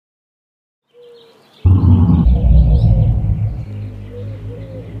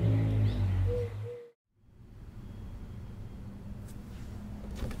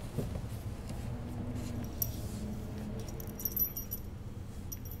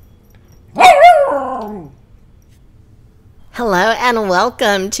Hello and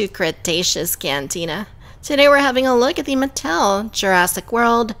welcome to Cretaceous Cantina. Today we're having a look at the Mattel Jurassic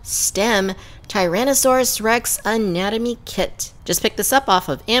World STEM Tyrannosaurus Rex Anatomy Kit. Just picked this up off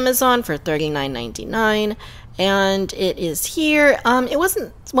of Amazon for $39.99 and it is here. It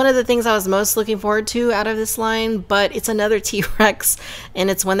wasn't one of the things I was most looking forward to out of this line, but it's another T-Rex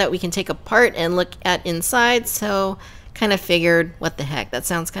and it's one that we can take apart and look at inside, so kind of figured, what the heck, that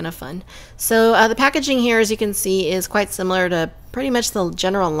sounds kind of fun. So the packaging here, as you can see, is quite similar to pretty much the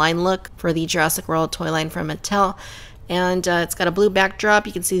general line look for the Jurassic World toy line from Mattel. And it's got a blue backdrop.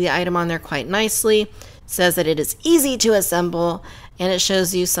 You can see the item on there quite nicely. It says that it is easy to assemble, and it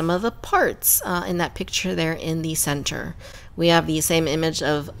shows you some of the parts in that picture there in the center. We have the same image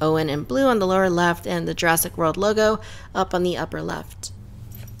of Owen in blue on the lower left and the Jurassic World logo up on the upper left.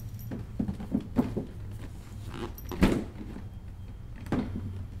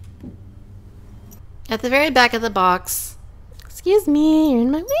 At the very back of the box, excuse me, you're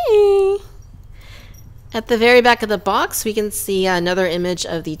in my way. At the very back of the box, we can see another image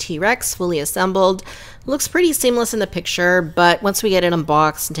of the T-Rex fully assembled. Looks pretty seamless in the picture, but once we get it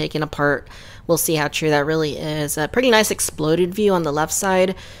unboxed and taken apart, we'll see how true that really is. A pretty nice exploded view on the left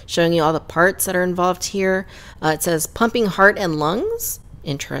side, showing you all the parts that are involved here. It says pumping heart and lungs,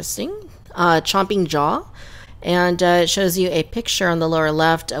 interesting. Chomping jaw. And it shows you a picture on the lower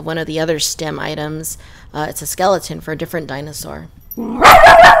left of one of the other STEM items. It's a skeleton for a different dinosaur.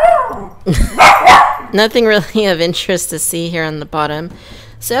 Nothing really of interest to see here on the bottom.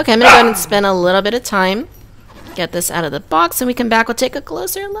 So, okay, I'm going to go ahead and spend a little bit of time, get this out of the box, and we come back, we'll take a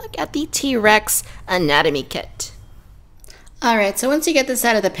closer look at the T-Rex Anatomy Kit. Alright, so once you get this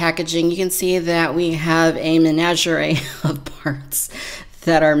out of the packaging, you can see that we have a menagerie of parts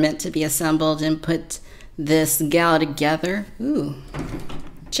that are meant to be assembled and put this gal together. Ooh,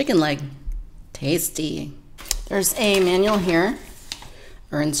 chicken leg, tasty. There's a manual here,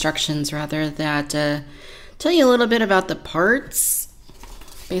 or instructions rather, that tell you a little bit about the parts.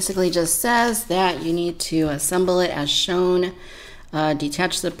 Basically just says that you need to assemble it as shown,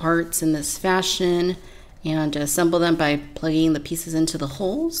 detach the parts in this fashion, and assemble them by plugging the pieces into the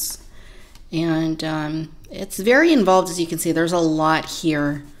holes. And it's very involved, as you can see. There's a lot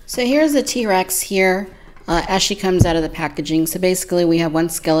here. So here's the T-Rex here. As she comes out of the packaging. So basically we have one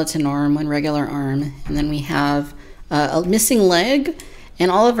skeleton arm, one regular arm, and then we have a missing leg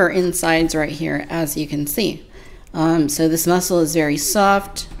and all of her insides right here, as you can see. So this muscle is very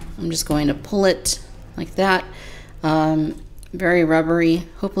soft. I'm just going to pull it like that. Very rubbery.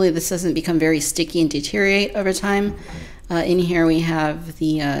 Hopefully this doesn't become very sticky and deteriorate over time. In here we have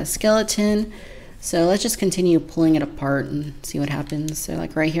the skeleton. So let's just continue pulling it apart and see what happens. So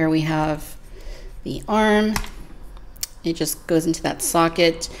like right here we have the arm. It just goes into that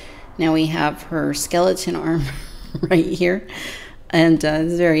socket. Now we have her skeleton arm right here, and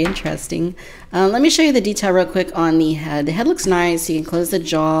it's very interesting. Let me show you the detail real quick on the head. The head looks nice. You can close the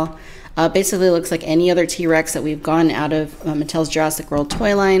jaw. Basically looks like any other T-Rex that we've gotten out of Mattel's Jurassic World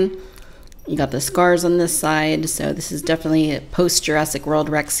toy line. You got the scars on this side, so this is definitely a post-Jurassic World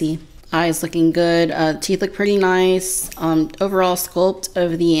Rexy. Eyes looking good. Teeth look pretty nice. Overall sculpt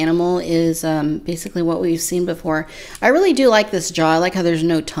of the animal is basically what we've seen before. I really do like this jaw. I like how there's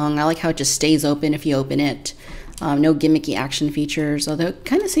no tongue. I like how it just stays open if you open it. No gimmicky action features, although it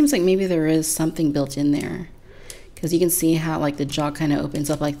kind of seems like maybe there is something built in there, because you can see how like the jaw kind of opens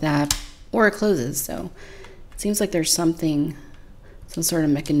up like that, or it closes. So it seems like there's something, some sort of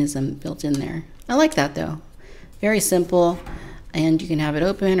mechanism built in there. I like that though. Very simple. And you can have it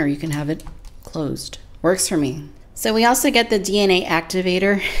open or you can have it closed. Works for me. So we also get the DNA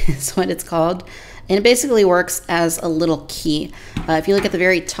Activator, is what it's called. And it basically works as a little key. If you look at the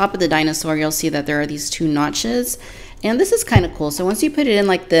very top of the dinosaur, you'll see that there are these two notches. And this is kind of cool. So once you put it in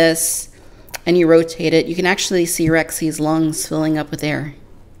like this and you rotate it, you can actually see Rexy's lungs filling up with air.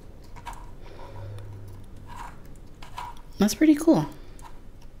 That's pretty cool.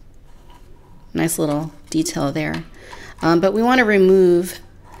 Nice little detail there. But we want to remove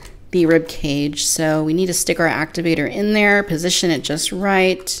the rib cage, so we need to stick our activator in there, position it just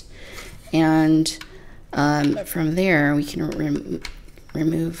right, and from there we can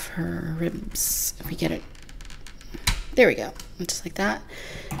remove her ribs if we get it. There we go, just like that.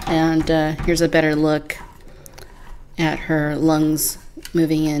 And here's a better look at her lungs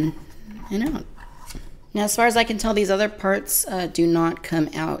moving in and out. Now, as far as I can tell, these other parts do not come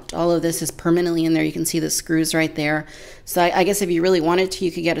out. All of this is permanently in there. You can see the screws right there. So I guess if you really wanted to,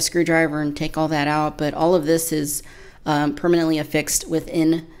 you could get a screwdriver and take all that out. But all of this is permanently affixed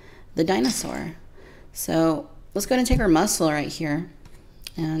within the dinosaur. So let's go ahead and take our muscle right here.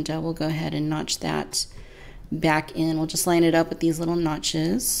 And we'll go ahead and notch that back in. We'll just line it up with these little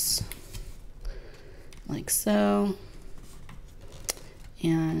notches, like so.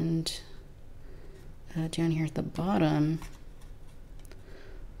 And down here at the bottom,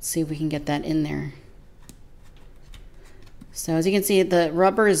 let's see if we can get that in there. So as you can see, the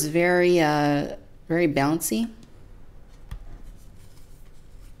rubber is very bouncy.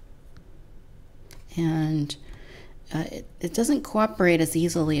 And it doesn't cooperate as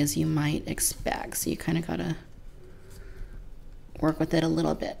easily as you might expect. So you kind of gotta work with it a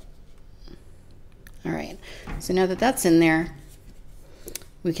little bit. All right, so now that that's in there,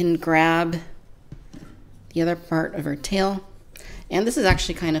 we can grab the other part of her tail. And this is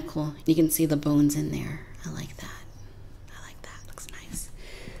actually kind of cool. You can see the bones in there. I like that. I like that. Looks nice.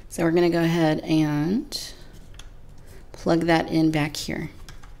 So we're going to go ahead and plug that in back here.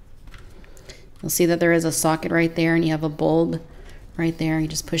 You'll see that there is a socket right there, and you have a bulb right there. You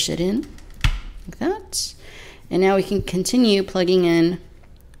just push it in like that. And now we can continue plugging in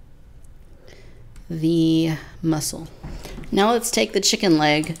the muscle. Now let's take the chicken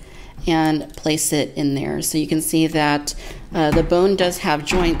leg and place it in there. So you can see that the bone does have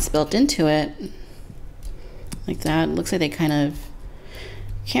joints built into it, like that. It looks like they kind of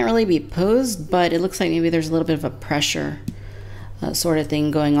can't really be posed, but it looks like maybe there's a little bit of a pressure sort of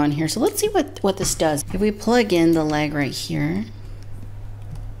thing going on here. So let's see what this does. If we plug in the leg right here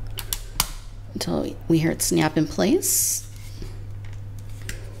until we hear it snap in place,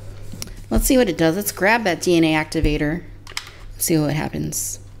 let's see what it does. Let's grab that DNA activator, see what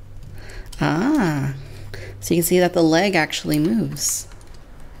happens. Ah, so you can see that the leg actually moves.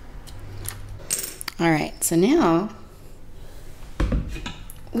 All right, so now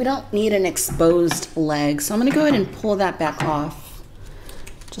we don't need an exposed leg. So I'm gonna go ahead and pull that back off,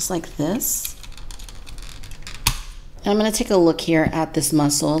 just like this. And I'm gonna take a look here at this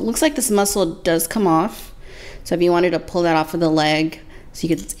muscle. It looks like this muscle does come off. So if you wanted to pull that off of the leg so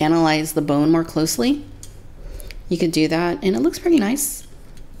you could analyze the bone more closely, you could do that, and it looks pretty nice.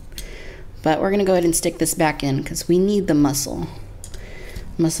 But we're gonna go ahead and stick this back in because we need the muscle.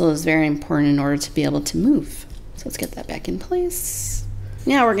 Muscle is very important in order to be able to move. So let's get that back in place.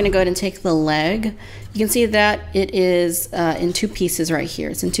 Now we're gonna go ahead and take the leg. You can see that it is in two pieces right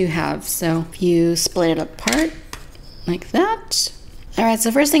here. It's in two halves. So if you split it apart like that. All right,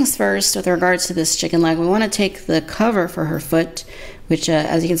 so first things first, with regards to this chicken leg, we wanna take the cover for her foot, which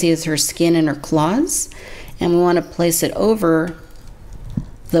as you can see is her skin and her claws. And we wanna place it over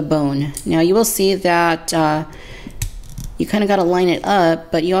the bone. Now you will see that you kind of got to line it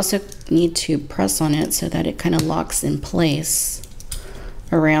up, but you also need to press on it so that it kind of locks in place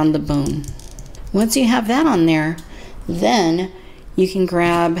around the bone. Once you have that on there, then you can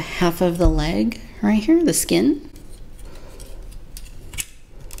grab half of the leg right here, the skin,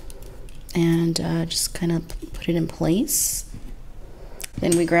 and just kind of put it in place.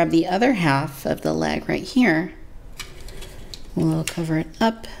 Then we grab the other half of the leg right here. We'll cover it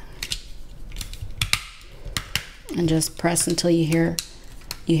up and just press until you hear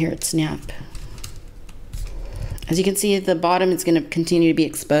it snap. As you can see, the bottom is going to continue to be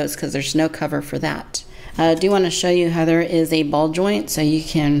exposed because there's no cover for that. I do want to show you how there is a ball joint, so you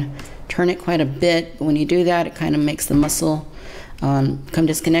can turn it quite a bit. When you do that, it kind of makes the muscle come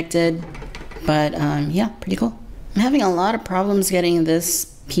disconnected. But yeah, pretty cool. I'm having a lot of problems getting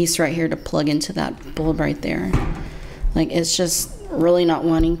this piece right here to plug into that bulb right there. Like, it's just really not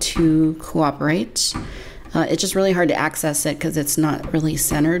wanting to cooperate. It's just really hard to access it because it's not really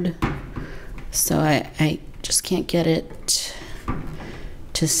centered. So I just can't get it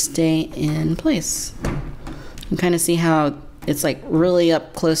to stay in place. You can kind of see how it's like really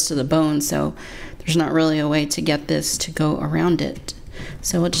up close to the bone, so there's not really a way to get this to go around it.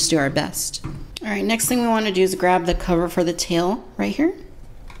 So we'll just do our best. All right, next thing we want to do is grab the cover for the tail right here.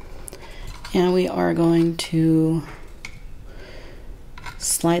 And we are going to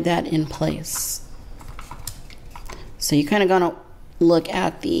slide that in place. So you kind of gonna look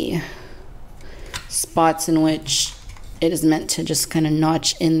at the spots in which it is meant to just kind of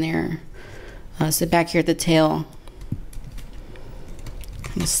notch in there. So back here at the tail,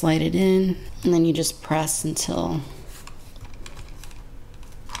 kind of slide it in, and then you just press until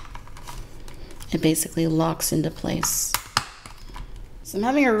it basically locks into place. So I'm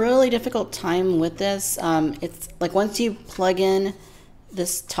having a really difficult time with this. It's like once you plug in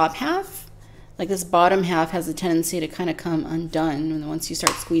this top half, like this bottom half has a tendency to kind of come undone. And once you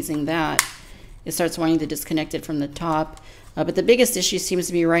start squeezing that, it starts wanting to disconnect it from the top. But the biggest issue seems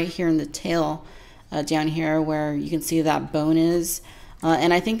to be right here in the tail, down here where you can see that bone is.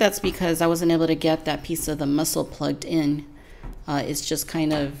 And I think that's because I wasn't able to get that piece of the muscle plugged in. It's just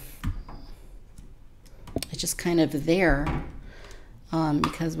kind of just kind of there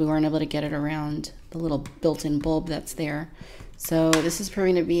because we weren't able to get it around the little built-in bulb that's there. So this is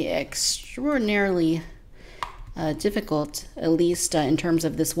proving to be extraordinarily difficult, at least in terms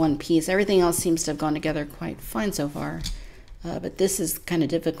of this one piece. Everything else seems to have gone together quite fine so far, but this is kind of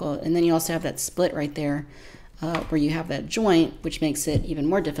difficult. And then you also have that split right there where you have that joint, which makes it even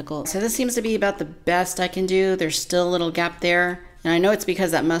more difficult. So this seems to be about the best I can do. There's still a little gap there, and I know it's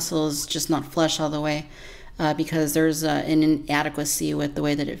because that muscle is just not flush all the way, because there's an inadequacy with the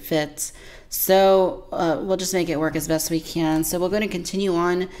way that it fits. So we'll just make it work as best we can. So we're going to continue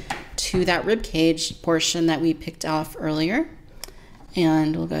on to that rib cage portion that we picked off earlier,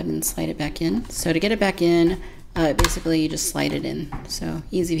 and we'll go ahead and slide it back in. So to get it back in, basically you just slide it in. So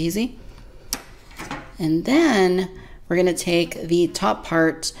easy peasy. And then we're going to take the top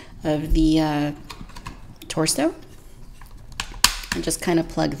part of the torso and just kind of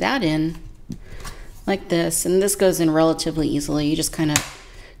plug that in like this. And this goes in relatively easily. You just kind of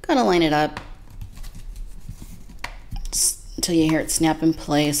gotta line it up until you hear it snap in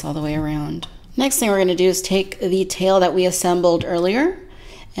place all the way around. Next thing we're going to do is take the tail that we assembled earlier,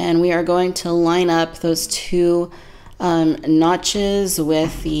 and we are going to line up those two notches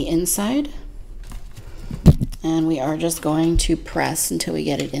with the inside. And we are just going to press until we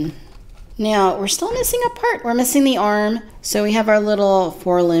get it in. Now, we're still missing a part. We're missing the arm. So we have our little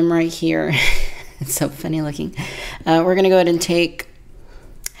forelimb right here. It's so funny looking. We're going to go ahead and take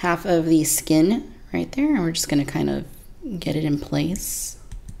half of the skin right there, and we're just going to kind of get it in place.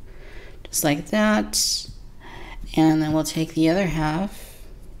 Just like that. And then we'll take the other half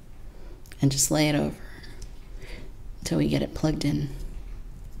and just lay it over until we get it plugged in.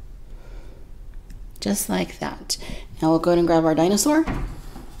 Just like that. Now we'll go ahead and grab our dinosaur,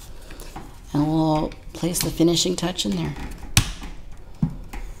 and we'll place the finishing touch in there.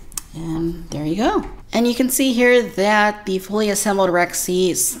 And there you go. And you can see here that the fully assembled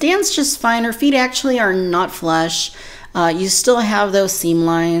Rexy stands just fine. Her feet actually are not flush. You still have those seam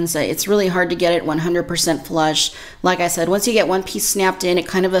lines. It's really hard to get it 100% flush. Like I said, once you get one piece snapped in, it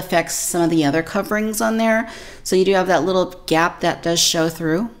kind of affects some of the other coverings on there. So you do have that little gap that does show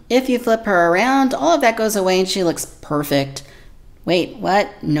through. If you flip her around, all of that goes away and she looks perfect. Wait, what?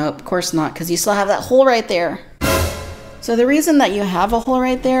 Nope, of course not, because you still have that hole right there. So the reason that you have a hole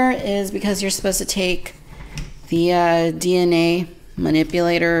right there is because you're supposed to take the DNA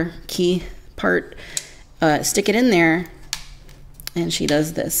manipulator key part, stick it in there, and she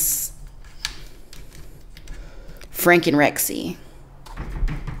does this. Frankenrexy.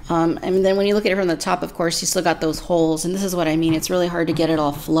 And then when you look at it from the top, of course, you still got those holes, and this is what I mean. It's really hard to get it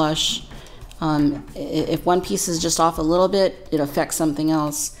all flush. If one piece is just off a little bit, it affects something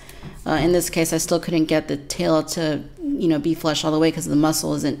else. In this case, I still couldn't get the tail to, be flush all the way because the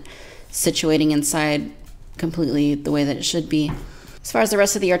muscle isn't situating inside completely the way that it should be. As far as the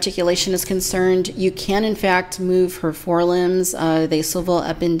rest of the articulation is concerned, you can in fact move her forelimbs. They swivel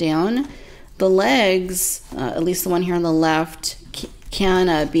up and down. The legs, at least the one here on the left,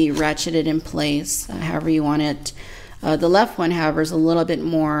 can be ratcheted in place however you want it. The left one, however, is a little bit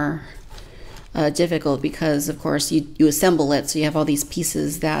more difficult because, of course, you assemble it, so you have all these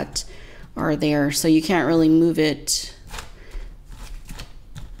pieces that are there, so you can't really move it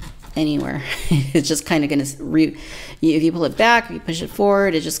anywhere. It's just kind of going to, if you pull it back, if you push it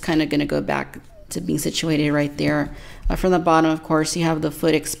forward, it's just kind of going to go back to being situated right there. From the bottom, of course, you have the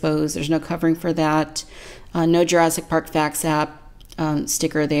foot exposed. There's no covering for that. No Jurassic Park Facts app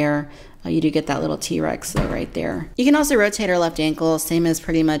sticker there. You do get that little T-Rex though right there. You can also rotate her left ankle, same as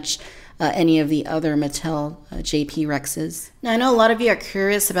pretty much any of the other Mattel JP Rexes. Now I know a lot of you are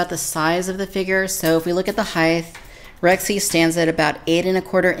curious about the size of the figure, so if we look at the height, Rexy stands at about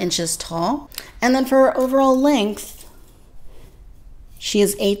 8¼ inches tall. And then for her overall length, she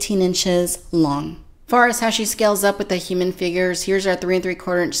is 18 inches long. As far as how she scales up with the human figures, here's our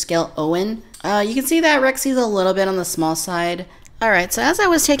 3¾ inch scale Owen. You can see that Rexy's a little bit on the small side. Alright, so as I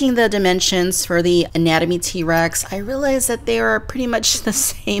was taking the dimensions for the Anatomy T-Rex, I realized that they are pretty much the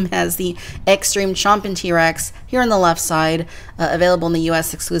same as the Extreme Chompin' T-Rex here on the left side, available in the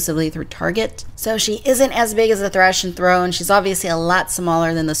US exclusively through Target. So she isn't as big as the Thrash and Throw, and she's obviously a lot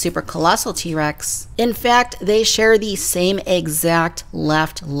smaller than the Super Colossal T-Rex. In fact, they share the same exact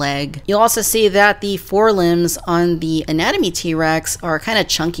left leg. You'll also see that the forelimbs on the Anatomy T-Rex are kind of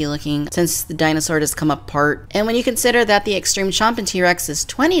chunky looking since the dinosaur has come apart. And when you consider that the Extreme Chompin' T-Rex is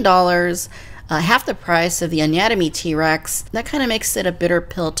 $20, half the price of the Anatomy T-Rex, that kind of makes it a bitter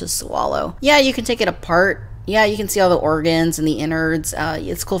pill to swallow. Yeah, you can take it apart Yeah, you can see all the organs and the innards.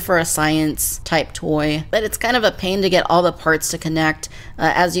 It's cool for a science type toy, but it's kind of a pain to get all the parts to connect.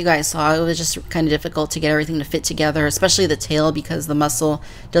 As you guys saw, it was just kind of difficult to get everything to fit together, especially the tail, because the muscle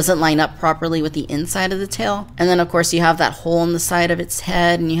doesn't line up properly with the inside of the tail. And then of course you have that hole in the side of its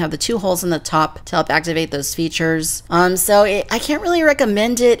head, and you have the 2 holes in the top to help activate those features. I can't really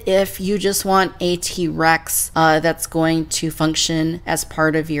recommend it if you just want a T-Rex that's going to function as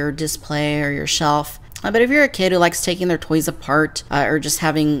part of your display or your shelf. But if you're a kid who likes taking their toys apart or just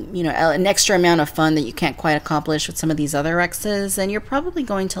having, you know, an extra amount of fun that you can't quite accomplish with some of these other Rexes, then you're probably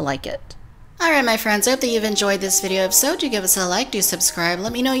going to like it. Alright my friends, I hope that you've enjoyed this video. If so, do give us a like, do subscribe,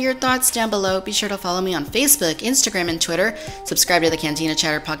 let me know your thoughts down below. Be sure to follow me on Facebook, Instagram, and Twitter. Subscribe to the Cantina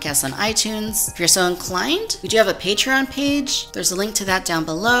Chatter podcast on iTunes. If you're so inclined, we do have a Patreon page. There's a link to that down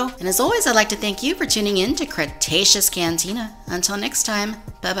below. And as always, I'd like to thank you for tuning in to Cretaceous Cantina. Until next time,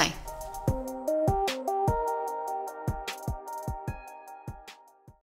 bye-bye.